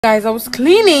Guys, I was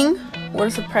cleaning. What a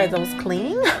surprise, I was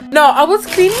cleaning? No, I was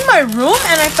cleaning my room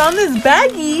and I found this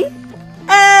baggie.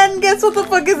 And guess what the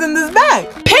fuck is in this bag?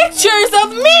 Pictures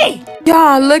of me!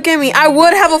 Y'all, look at me. I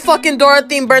would have a fucking Dora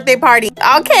themed birthday party.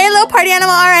 Okay, little party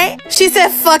animal, alright. She said,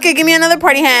 fuck it, give me another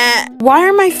party hat. Why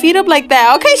are my feet up like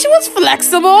that? Okay, she was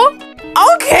flexible.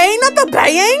 Okay, not the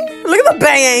bang. Look at the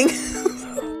bang.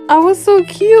 I was so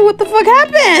cute. What the fuck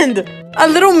happened? A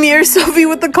little mirror selfie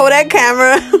with the Kodak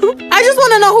camera. I just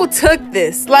want to know who took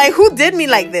this. Like, who did me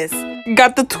like this?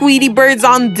 Got the Tweety birds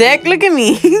on deck. Look at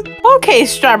me. Okay,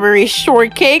 strawberry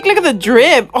shortcake. Look at the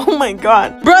drip. Oh my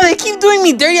god. Bro, they keep doing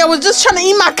me dirty. I was just trying to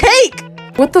eat my cake.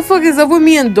 What the fuck is up with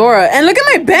me and Dora? And look at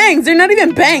my bangs. They're not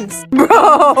even bangs. Bro.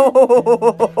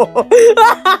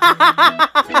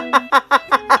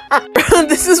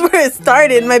 This is where it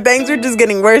started. My bangs were just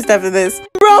getting worse after this.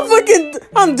 Bro,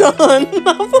 I'm done. Let me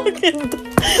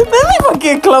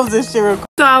fucking close this shit real quick.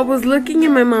 So I was looking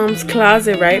in my mom's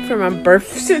closet, right, for my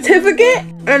birth certificate.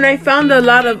 And I found a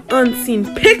lot of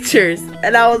unseen pictures.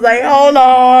 And I was like, hold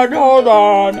on.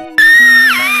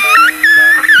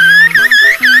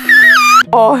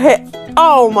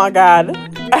 Oh my god.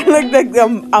 I looked like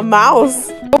a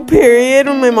mouse. Oh, period.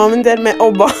 When my mom and dad met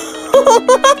Obama.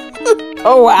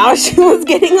 Oh wow, she was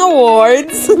getting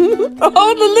awards. Oh,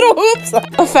 the little hoops.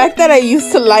 The fact that I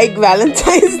used to like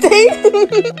Valentine's Day.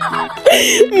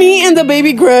 Me and the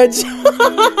baby grudge.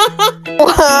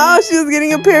 Wow, she was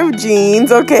getting a pair of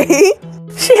jeans, okay.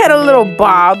 She had a little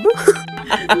bob.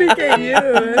 Look at you.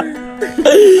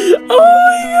 Oh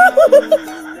my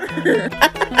god.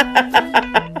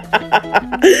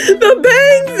 The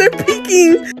bangs are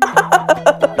peeking.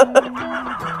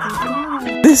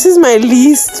 This is my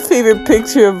least favorite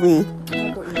picture of me.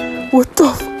 What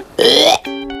the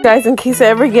f? Guys, in case I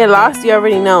ever get lost, you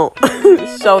already know.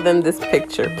 Show them this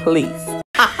picture, please.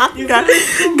 Guys, I'm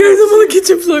on the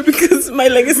kitchen floor because my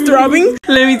leg is throbbing.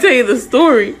 Let me tell you the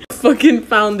story. Fucking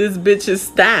found this bitch's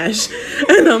stash.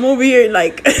 And I'm over here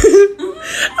like...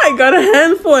 I got a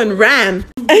handful and ran.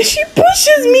 And she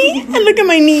pushes me. And look at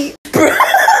my knee.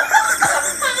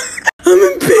 I'm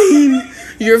in pain.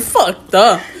 You're fucked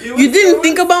up. You didn't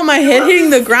think about my head hitting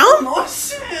the ground?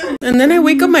 And then I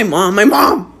wake up my mom. My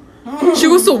mom! She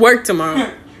goes to work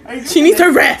tomorrow. She needs her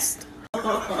rest.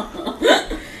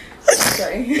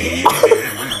 Sorry.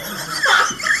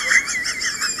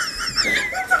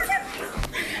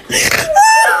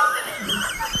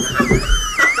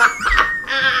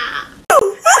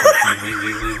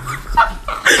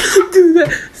 Dude,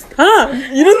 stop.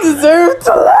 You don't deserve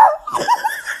to laugh.